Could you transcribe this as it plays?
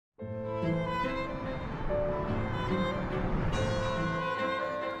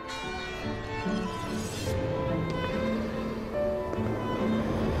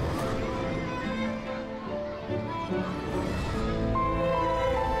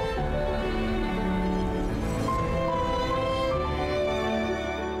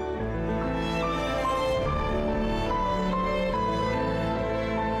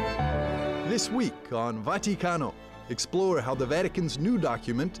This week on Vaticano, explore how the Vatican's new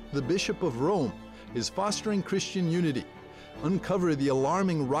document, the Bishop of Rome, is fostering Christian unity, uncover the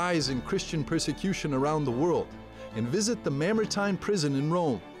alarming rise in Christian persecution around the world, and visit the Mamertine prison in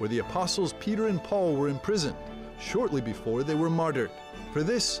Rome, where the apostles Peter and Paul were imprisoned shortly before they were martyred. For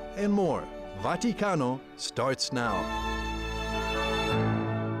this and more, Vaticano starts now.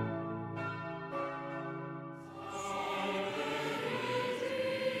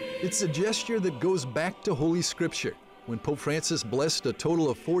 It's a gesture that goes back to Holy Scripture. When Pope Francis blessed a total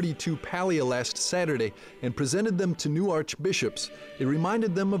of 42 pallia last Saturday and presented them to new archbishops, it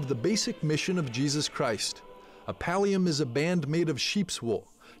reminded them of the basic mission of Jesus Christ. A pallium is a band made of sheep's wool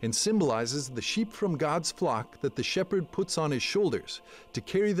and symbolizes the sheep from God's flock that the shepherd puts on his shoulders to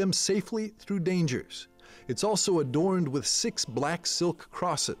carry them safely through dangers. It's also adorned with 6 black silk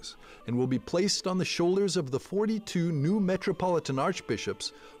crosses and will be placed on the shoulders of the 42 new metropolitan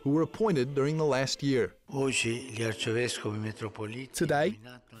archbishops who were appointed during the last year. Today,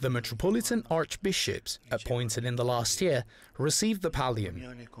 the metropolitan archbishops appointed in the last year received the pallium.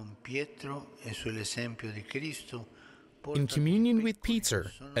 In communion with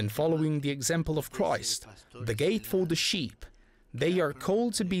Peter and following the example of Christ, the gate for the sheep, they are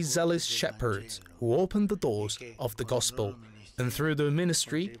called to be zealous shepherds who open the doors of the gospel, and through their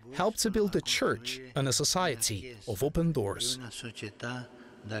ministry help to build a church and a society of open doors.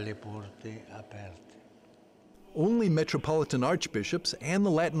 Only metropolitan archbishops and the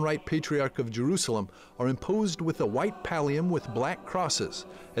Latin Rite Patriarch of Jerusalem are imposed with a white pallium with black crosses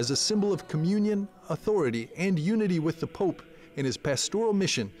as a symbol of communion, authority, and unity with the Pope in his pastoral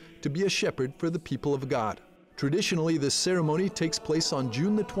mission to be a shepherd for the people of God. Traditionally, this ceremony takes place on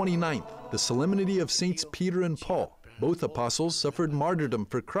June the 29th, the solemnity of Saints Peter and Paul. Both apostles suffered martyrdom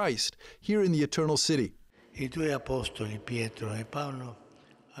for Christ here in the Eternal City. The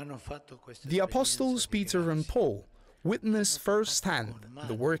apostles Peter and Paul witnessed firsthand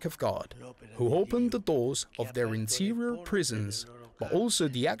the work of God, who opened the doors of their interior prisons, but also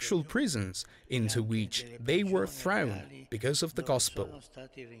the actual prisons into which they were thrown because of the gospel.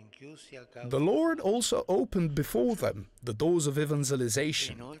 The Lord also opened before them the doors of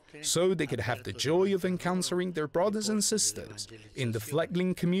evangelization, so they could have the joy of encountering their brothers and sisters in the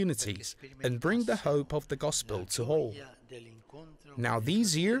fledgling communities and bring the hope of the gospel to all. Now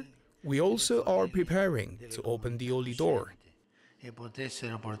this year, we also are preparing to open the Holy Door.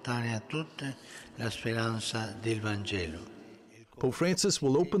 Pope Francis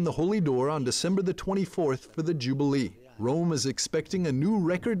will open the Holy Door on December the 24th for the Jubilee. Rome is expecting a new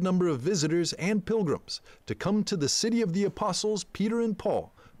record number of visitors and pilgrims to come to the city of the apostles Peter and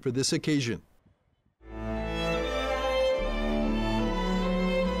Paul for this occasion.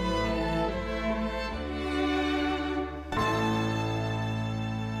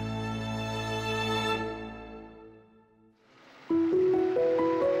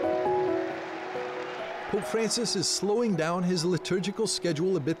 Pope Francis is slowing down his liturgical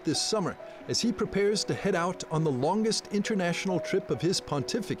schedule a bit this summer as he prepares to head out on the longest international trip of his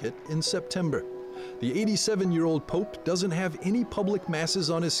pontificate in September. The 87-year-old Pope doesn't have any public masses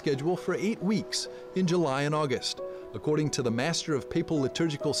on his schedule for 8 weeks in July and August, according to the Master of Papal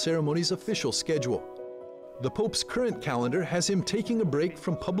Liturgical Ceremonies official schedule. The Pope's current calendar has him taking a break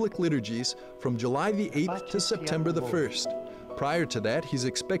from public liturgies from July the 8th to September the 1st. Prior to that, he's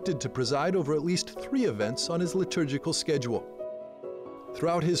expected to preside over at least 3 events on his liturgical schedule.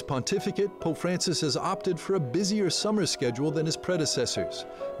 Throughout his pontificate, Pope Francis has opted for a busier summer schedule than his predecessors,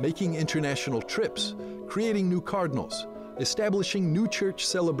 making international trips, creating new cardinals, establishing new church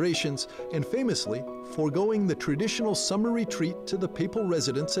celebrations, and famously, foregoing the traditional summer retreat to the papal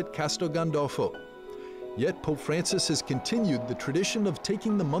residence at Castel Gandolfo. Yet Pope Francis has continued the tradition of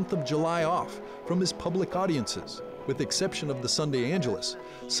taking the month of July off from his public audiences, with exception of the Sunday Angelus,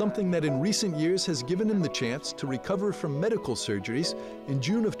 something that in recent years has given him the chance to recover from medical surgeries in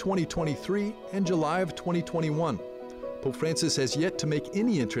June of 2023 and July of 2021. Pope Francis has yet to make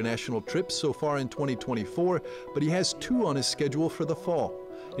any international trips so far in 2024, but he has 2 on his schedule for the fall,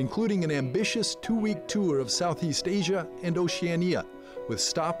 including an ambitious 2-week tour of Southeast Asia and Oceania, with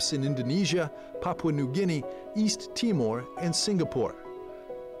stops in Indonesia, Papua New Guinea, East Timor, and Singapore.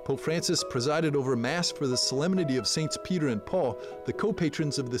 Pope Francis presided over Mass for the Solemnity of Saints Peter and Paul, the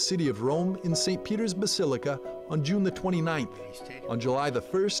co-patrons of the city of Rome, in St. Peter's Basilica on June the 29th. On July the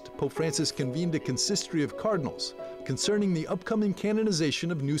 1st, Pope Francis convened a consistory of cardinals concerning the upcoming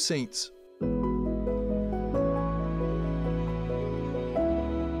canonization of new saints.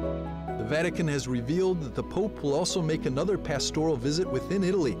 The Vatican has revealed that the Pope will also make another pastoral visit within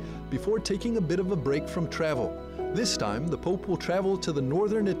Italy before taking a bit of a break from travel. This time, the Pope will travel to the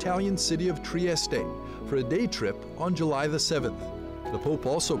northern Italian city of Trieste for a day trip on July the 7th. The Pope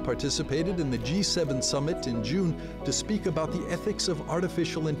also participated in the G7 summit in June to speak about the ethics of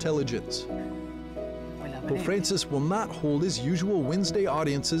artificial intelligence. Pope Francis will not hold his usual Wednesday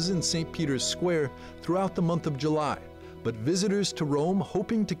audiences in St. Peter's Square throughout the month of July, but visitors to Rome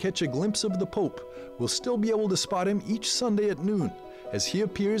hoping to catch a glimpse of the Pope will still be able to spot him each Sunday at noon as he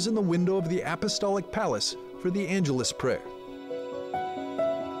appears in the window of the Apostolic Palace for the Angelus prayer.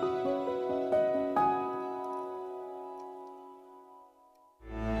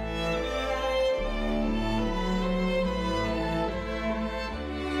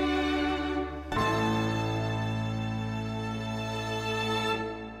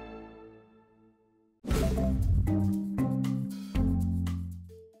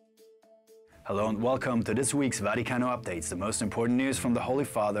 Hello and welcome to this week's Vaticano Updates, the most important news from the Holy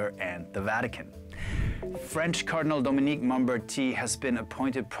Father and the Vatican. French Cardinal Dominique Montberti has been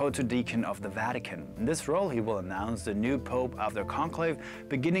appointed protodeacon of the Vatican. In this role, he will announce the new Pope after conclave,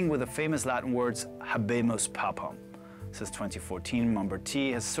 beginning with the famous Latin words Habemus Papam. Since 2014,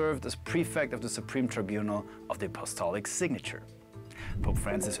 Montberti has served as prefect of the Supreme Tribunal of the Apostolic Signature. Pope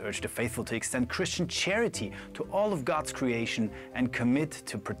Francis urged the faithful to extend Christian charity to all of God's creation and commit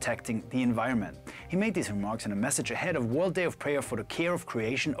to protecting the environment. He made these remarks in a message ahead of World Day of Prayer for the Care of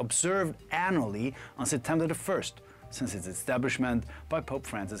Creation, observed annually on September the 1st, since its establishment by Pope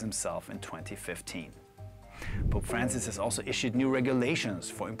Francis himself in 2015. Pope Francis has also issued new regulations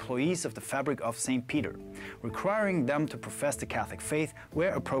for employees of the Fabric of St. Peter, requiring them to profess the Catholic faith,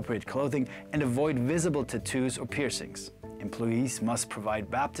 wear appropriate clothing, and avoid visible tattoos or piercings. Employees must provide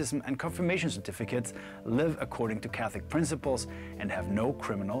baptism and confirmation certificates, live according to Catholic principles, and have no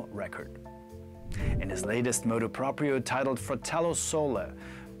criminal record. In his latest motu proprio titled Fratello Sole,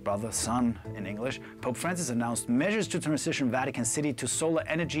 Brother Sun in English, Pope Francis announced measures to transition Vatican City to solar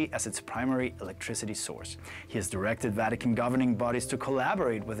energy as its primary electricity source. He has directed Vatican governing bodies to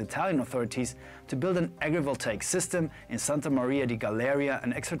collaborate with Italian authorities to build an agrivoltaic system in Santa Maria di Galeria,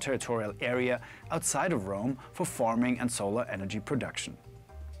 an extraterritorial area outside of Rome, for farming and solar energy production.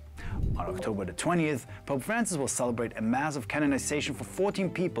 On October the 20th, Pope Francis will celebrate a mass of canonization for 14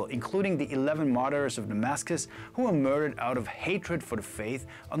 people, including the 11 martyrs of Damascus who were murdered out of hatred for the faith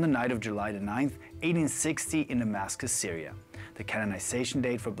on the night of July the 9th, 1860 in Damascus, Syria. The canonization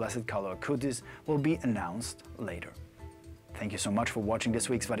date for Blessed Carlo Acutis will be announced later. Thank you so much for watching this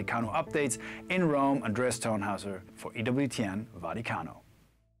week's Vaticano Updates. In Rome, Andreas Tonhauser for EWTN Vaticano.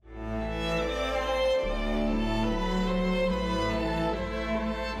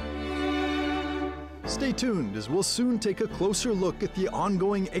 Stay tuned as we'll soon take a closer look at the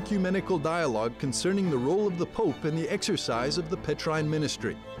ongoing ecumenical dialogue concerning the role of the Pope in the exercise of the Petrine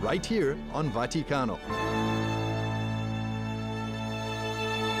ministry, right here on Vaticano.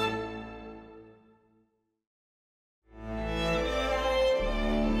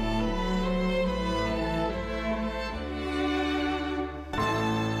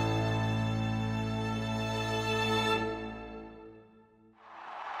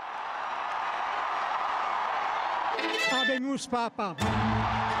 Habemus Papa.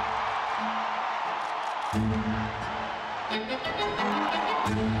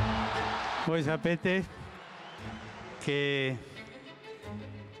 Voi sapete che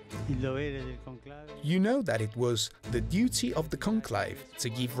il dovere del conclave. You know that it was the duty of the conclave to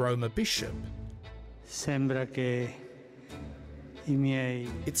give Rome a bishop. Sembra che I miei.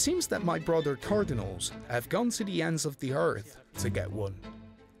 It seems that my brother cardinals have gone to the ends of the earth to get one.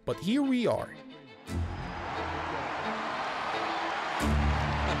 But here we are.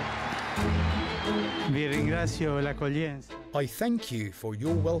 Vi ringrazio l'accoglienza. I thank you for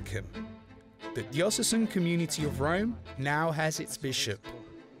your welcome. The diocesan community of Rome now has its bishop.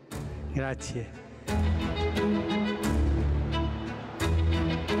 Grazie.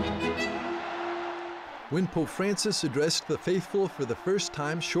 When Pope Francis addressed the faithful for the first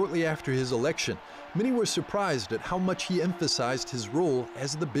time shortly after his election, many were surprised at how much he emphasized his role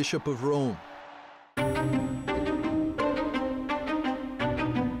as the Bishop of Rome.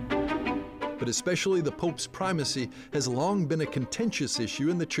 But especially the Pope's primacy has long been a contentious issue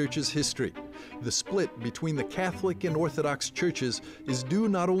in the Church's history. The split between the Catholic and Orthodox churches is due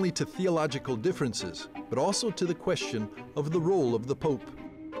not only to theological differences, but also to the question of the role of the Pope.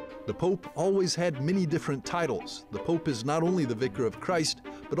 The Pope always had many different titles. The Pope is not only the Vicar of Christ,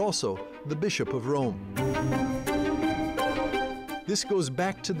 but also the Bishop of Rome. This goes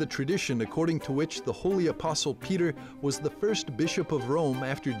back to the tradition according to which the Holy Apostle Peter was the first Bishop of Rome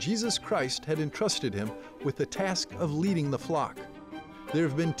after Jesus Christ had entrusted him with the task of leading the flock. There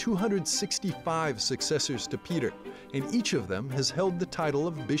have been 265 successors to Peter, and each of them has held the title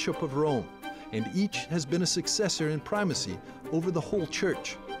of Bishop of Rome, and each has been a successor in primacy over the whole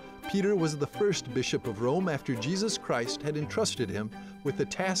church. Peter was the first Bishop of Rome after Jesus Christ had entrusted him with the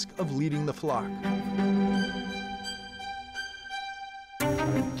task of leading the flock.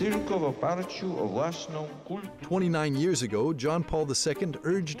 29 years ago, John Paul II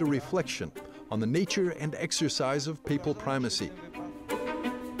urged a reflection on the nature and exercise of papal primacy.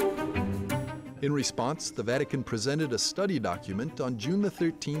 In response, the Vatican presented a study document on June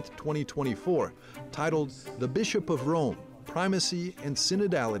 13, 2024, titled The Bishop of Rome, Primacy and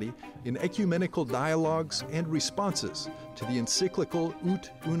Synodality in Ecumenical Dialogues and Responses to the encyclical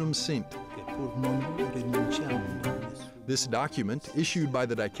Ut Unum Sint. This document, issued by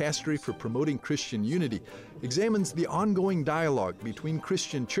the Dicastery for Promoting Christian Unity, examines the ongoing dialogue between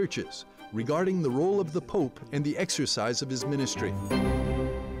Christian churches regarding the role of the Pope and the exercise of his ministry.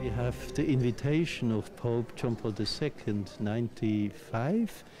 We have the invitation of Pope John Paul II,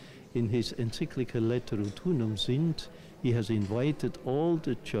 95. In his encyclical letter Ut Unum Sint, he has invited all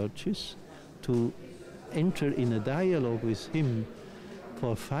the churches to enter in a dialogue with him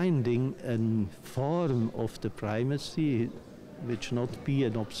for finding a form of the primacy which not be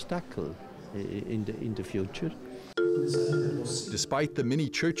an obstacle in the future. Despite the many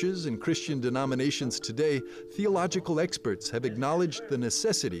churches and Christian denominations today, theological experts have acknowledged the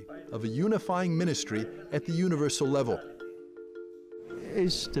necessity of a unifying ministry at the universal level.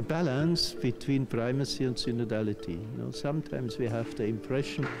 Is the balance between primacy and synodality. Sometimes we have the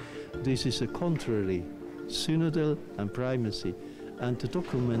impression this is a contrary, synodal and primacy. And the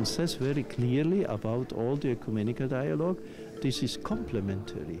document says very clearly about all the ecumenical dialogue, this is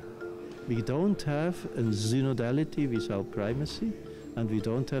complementary. We don't have a synodality without primacy, and we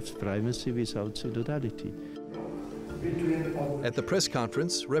don't have primacy without synodality. At the press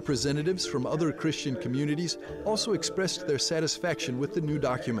conference, representatives from other Christian communities also expressed their satisfaction with the new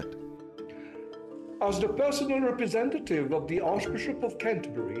document. As the personal representative of the Archbishop of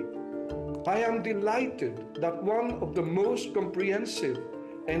Canterbury, I am delighted that one of the most comprehensive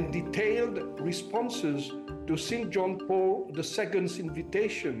and detailed responses to St. John Paul II's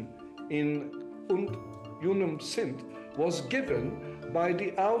invitation in Ut Unum Sint was given by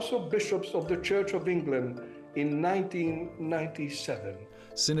the House of Bishops of the Church of England in 1997.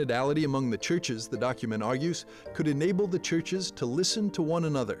 Synodality among the churches, the document argues, could enable the churches to listen to one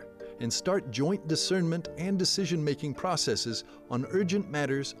another and start joint discernment and decision-making processes on urgent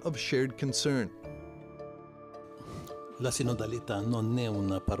matters of shared concern.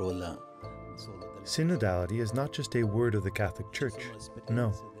 Synodality is not just a word of the Catholic Church.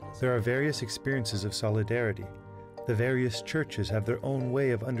 No, there are various experiences of solidarity. The various churches have their own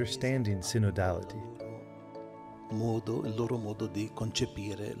way of understanding synodality. Il loro modo di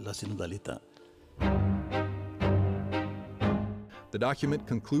concepire la sinodalità. The document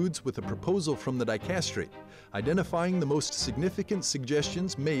concludes with a proposal from the Dicastery, identifying the most significant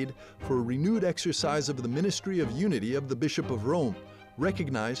suggestions made for a renewed exercise of the ministry of unity of the Bishop of Rome,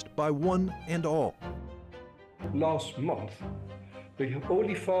 recognized by one and all. Last month, the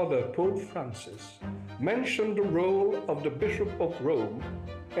Holy Father, Pope Francis, mentioned the role of the Bishop of Rome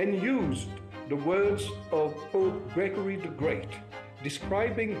and used the words of Pope Gregory the Great,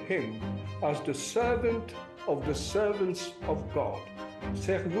 describing him as the servant of the servants of God,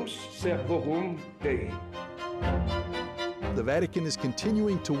 Servus Servorum Dei. The Vatican is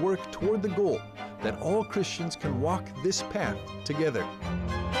continuing to work toward the goal that all Christians can walk this path together.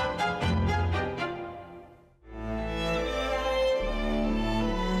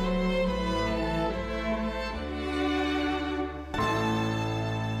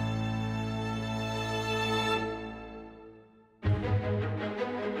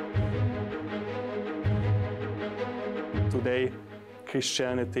 Today,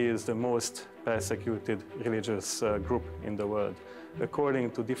 Christianity is the most persecuted religious group in the world.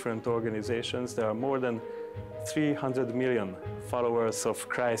 According to different organizations, there are more than 300 million followers of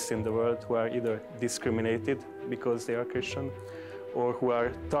Christ in the world who are either discriminated because they are Christian, or who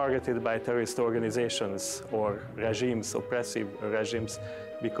are targeted by terrorist organizations or regimes, oppressive regimes,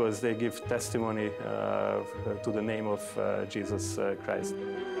 because they give testimony to the name of Jesus Christ.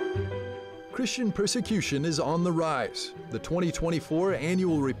 Christian persecution is on the rise. The 2024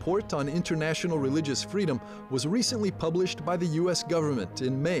 Annual Report on International Religious Freedom was recently published by the U.S. government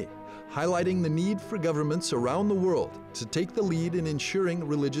in May, highlighting the need for governments around the world to take the lead in ensuring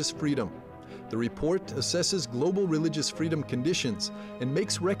religious freedom. The report assesses global religious freedom conditions and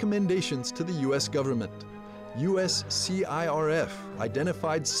makes recommendations to the U.S. government. USCIRF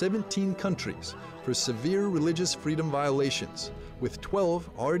identified 17 countries for severe religious freedom violations, with 12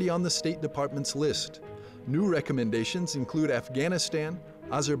 already on the State Department's list. New recommendations include Afghanistan,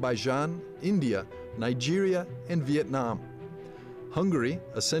 Azerbaijan, India, Nigeria, and Vietnam. Hungary,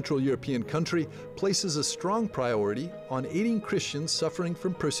 a Central European country, places a strong priority on aiding Christians suffering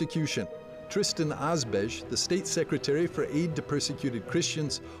from persecution. Tristan Azbej, the State Secretary for Aid to Persecuted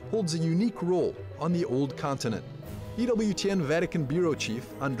Christians, holds a unique role on the Old Continent. EWTN Vatican Bureau Chief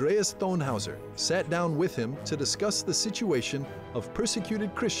Andreas Thonhauser sat down with him to discuss the situation of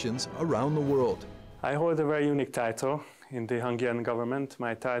persecuted Christians around the world. I hold a very unique title in the Hungarian government.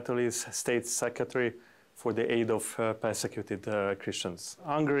 My title is State Secretary for the Aid of Persecuted Christians.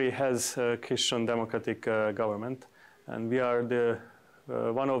 Hungary has a Christian democratic government, and we are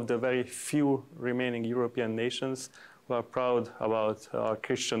one of the very few remaining European nations who are proud about our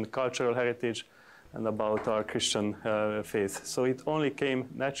Christian cultural heritage and about our Christian faith. So it only came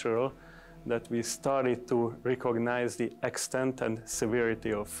natural that we started to recognize the extent and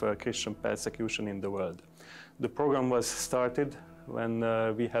severity of Christian persecution in the world. The program was started when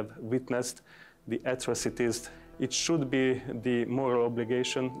we have witnessed the atrocities. It should be the moral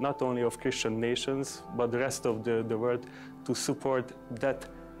obligation not only of Christian nations but the rest of the world to support that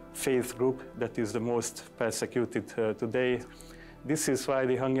faith group that is the most persecuted today. This is why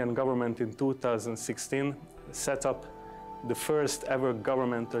the Hungarian government in 2016 set up the first ever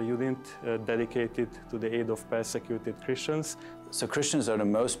governmental unit dedicated to the aid of persecuted Christians. So Christians are the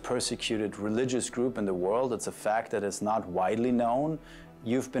most persecuted religious group in the world. It's a fact that is not widely known.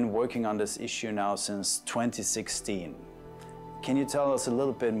 You've been working on this issue now since 2016. Can you tell us a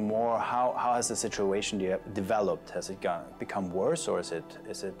little bit more, how has the situation developed? Has it become worse, or is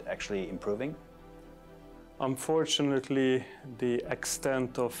it actually improving? Unfortunately, the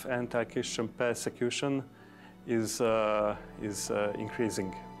extent of anti-Christian persecution is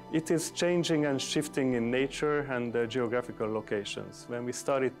increasing. It is changing and shifting in nature and geographical locations. When we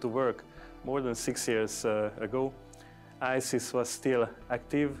started to work more than 6 years ago, ISIS was still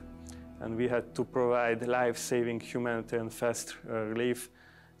active, and we had to provide life-saving humanitarian fast relief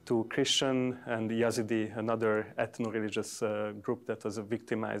to Christian and Yazidi, another ethno-religious group that was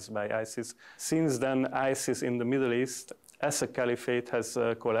victimized by ISIS. Since then, ISIS in the Middle East as a caliphate has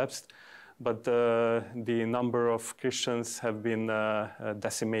collapsed, but the number of Christians have been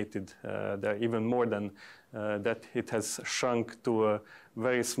decimated. There even more than that. It has shrunk to a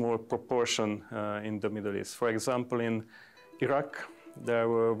very small proportion in the Middle East. For example, in Iraq, there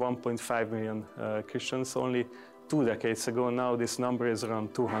were 1.5 million Christians only 2 decades ago. Now this number is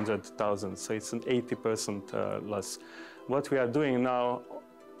around 200,000, so it's an 80% loss. What we are doing now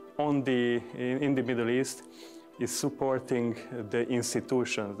in the Middle East is supporting the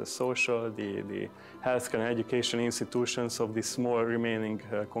institutions, the social, the healthcare and education institutions of the small remaining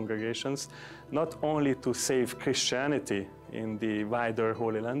congregations, not only to save Christianity in the wider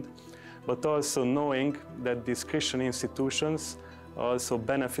Holy Land, but also knowing that these Christian institutions are also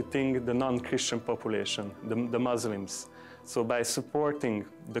benefiting the non-Christian population, the Muslims. So by supporting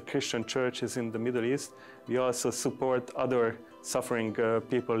the Christian churches in the Middle East, we also support other suffering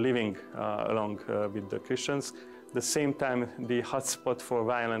people living along with the Christians. At the same time, the hotspot for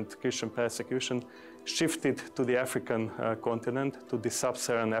violent Christian persecution shifted to the African continent, to the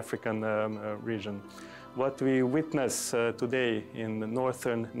sub-Saharan African region. What we witness today in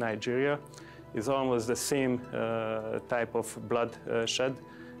northern Nigeria is almost the same type of bloodshed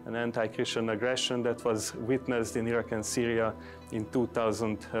and anti-Christian aggression that was witnessed in Iraq and Syria in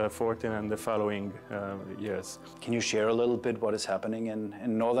 2014 and the following years. Can you share a little bit what is happening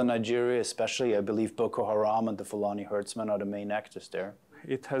in northern Nigeria, especially? I believe Boko Haram and the Fulani herdsmen are the main actors there.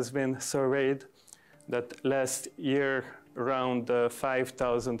 It has been surveyed that last year around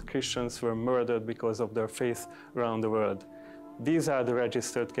 5,000 Christians were murdered because of their faith around the world. These are the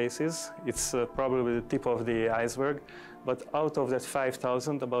registered cases. It's probably the tip of the iceberg, but out of that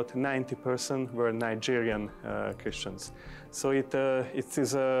 5,000, about 90% were Nigerian Christians. So it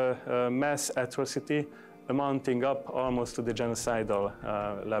is a mass atrocity amounting up almost to the genocidal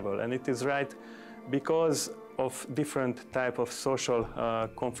level. And it is right because of different type of social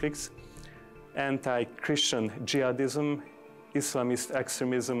conflicts. Anti-Christian jihadism, Islamist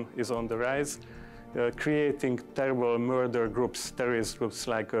extremism is on the rise, creating terrible murder groups, terrorist groups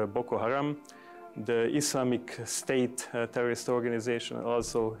like Boko Haram. The Islamic State terrorist organization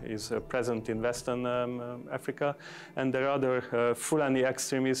also is present in Western Africa, and there are other Fulani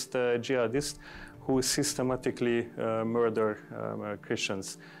extremist jihadists who systematically murder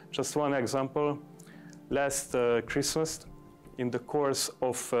Christians. Just one example, last Christmas, in the course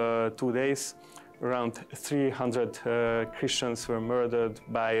of 2 days, around 300 Christians were murdered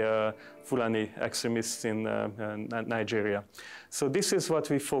by Fulani extremists in Nigeria. So this is what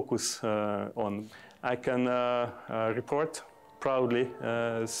we focus on. I can report proudly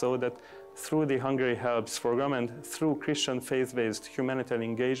so that through the Hungary Helps program and through Christian faith-based humanitarian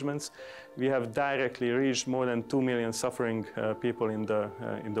engagements, we have directly reached more than 2 million suffering people in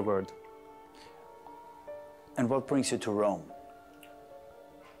the world. And what brings you to Rome?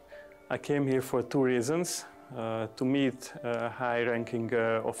 I came here for two reasons: to meet high-ranking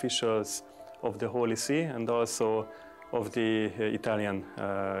officials of the Holy See and also of the Italian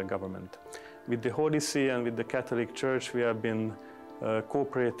government. With the Holy See and with the Catholic Church, we have been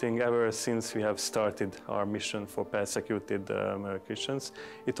cooperating ever since we have started our mission for persecuted Christians.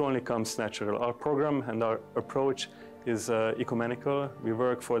 It only comes natural. Our program and our approach is ecumenical. We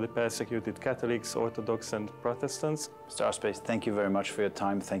work for the persecuted Catholics, Orthodox and Protestants. Mr. Arspace, thank you very much for your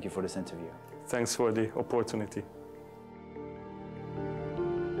time. Thank you for this interview. Thanks for the opportunity.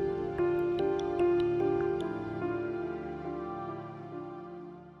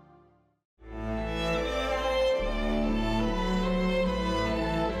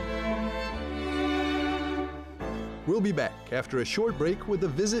 We'll be back after a short break with a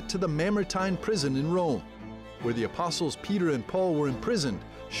visit to the Mamertine prison in Rome, where the apostles Peter and Paul were imprisoned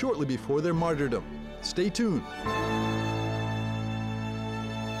shortly before their martyrdom. Stay tuned.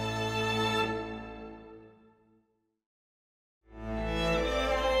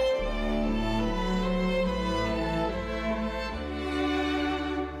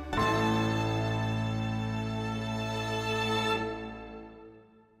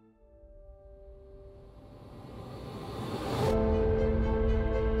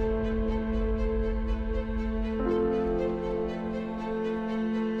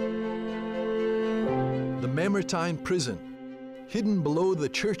 Mamertine prison. Hidden below the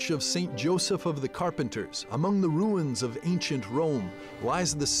Church of St. Joseph of the Carpenters, among the ruins of ancient Rome,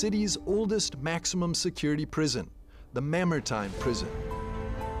 lies the city's oldest maximum security prison, the Mamertine prison.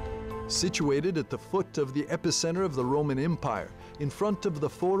 Situated at the foot of the epicenter of the Roman Empire, in front of the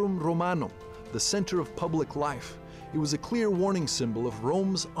Forum Romanum, the center of public life, it was a clear warning symbol of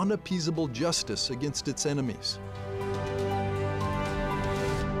Rome's unappeasable justice against its enemies.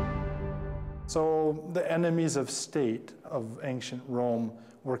 So the enemies of state of ancient Rome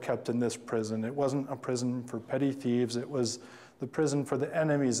were kept in this prison. It wasn't a prison for petty thieves, it was the prison for the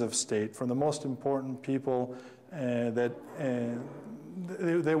enemies of state, for the most important people that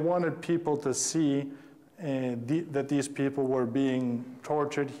they wanted people to see that these people were being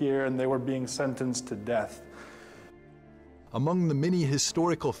tortured here and they were being sentenced to death. Among the many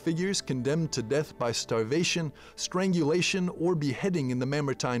historical figures condemned to death by starvation, strangulation, or beheading in the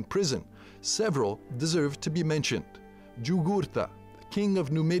Mamertine prison, several deserve to be mentioned. Jugurtha, king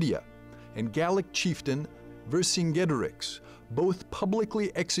of Numidia, and Gallic chieftain Vercingetorix, both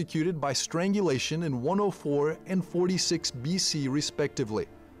publicly executed by strangulation in 104 and 46 BC respectively.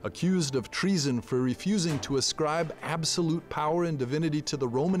 Accused of treason for refusing to ascribe absolute power and divinity to the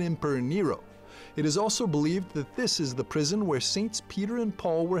Roman Emperor Nero, it is also believed that this is the prison where Saints Peter and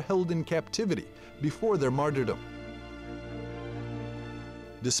Paul were held in captivity before their martyrdom.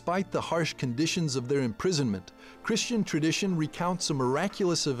 Despite the harsh conditions of their imprisonment, Christian tradition recounts a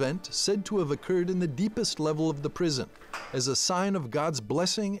miraculous event said to have occurred in the deepest level of the prison, as a sign of God's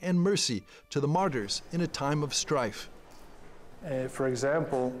blessing and mercy to the martyrs in a time of strife. For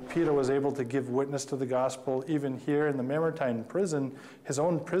example, Peter was able to give witness to the gospel even here in the Mamertine prison. His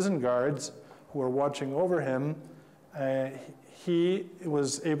own prison guards who were watching over him, he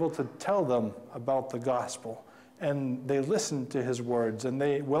was able to tell them about the gospel. And they listened to his words, and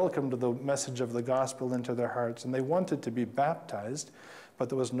they welcomed the message of the gospel into their hearts, and they wanted to be baptized, but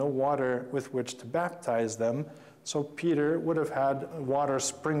there was no water with which to baptize them. So Peter would have had water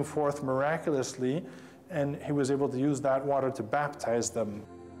spring forth miraculously, and he was able to use that water to baptize them.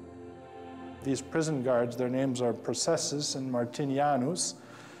 These prison guards, their names are Processus and Martinianus,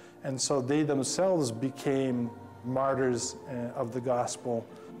 and so they themselves became martyrs of the gospel.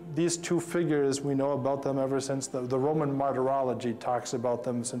 These two figures, we know about them ever since the Roman martyrology talks about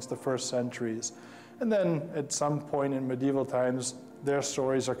them since the first centuries. And then at some point in medieval times, their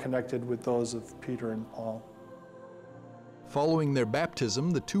stories are connected with those of Peter and Paul. Following their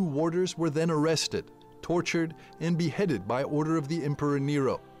baptism, the two warders were then arrested, tortured, and beheaded by order of the Emperor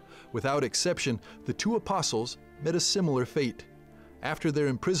Nero. Without exception, the two apostles met a similar fate. After their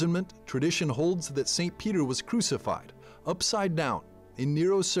imprisonment, tradition holds that St. Peter was crucified, upside down, in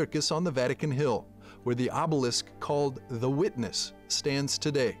Nero's circus on the Vatican Hill, where the obelisk called the Witness stands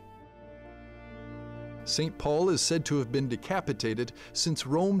today. St. Paul is said to have been decapitated since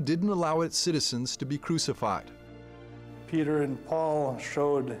Rome didn't allow its citizens to be crucified. Peter and Paul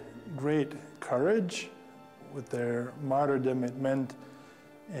showed great courage with their martyrdom. It meant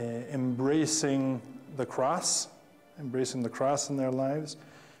embracing the cross in their lives,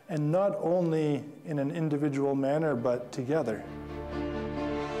 and not only in an individual manner, but together.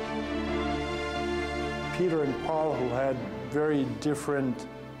 Peter and Paul, who had very different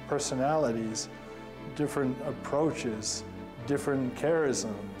personalities, different approaches, different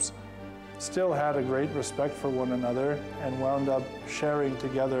charisms, still had a great respect for one another and wound up sharing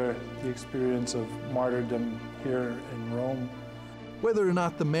together the experience of martyrdom here in Rome. Whether or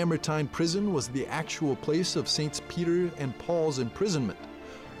not the Mamertine prison was the actual place of Saints Peter and Paul's imprisonment,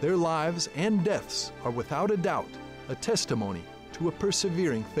 their lives and deaths are without a doubt a testimony to a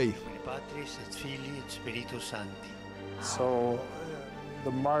persevering faith. So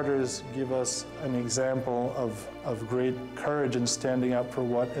the martyrs give us an example of great courage in standing up for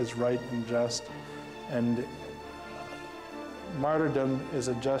what is right and just. And martyrdom is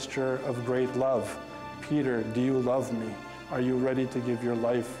a gesture of great love. Peter, do you love me? Are you ready to give your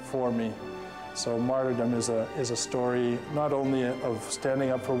life for me? So martyrdom is a story not only of standing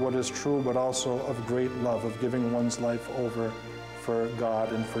up for what is true, but also of great love, of giving one's life over for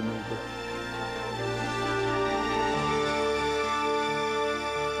God and for neighbor.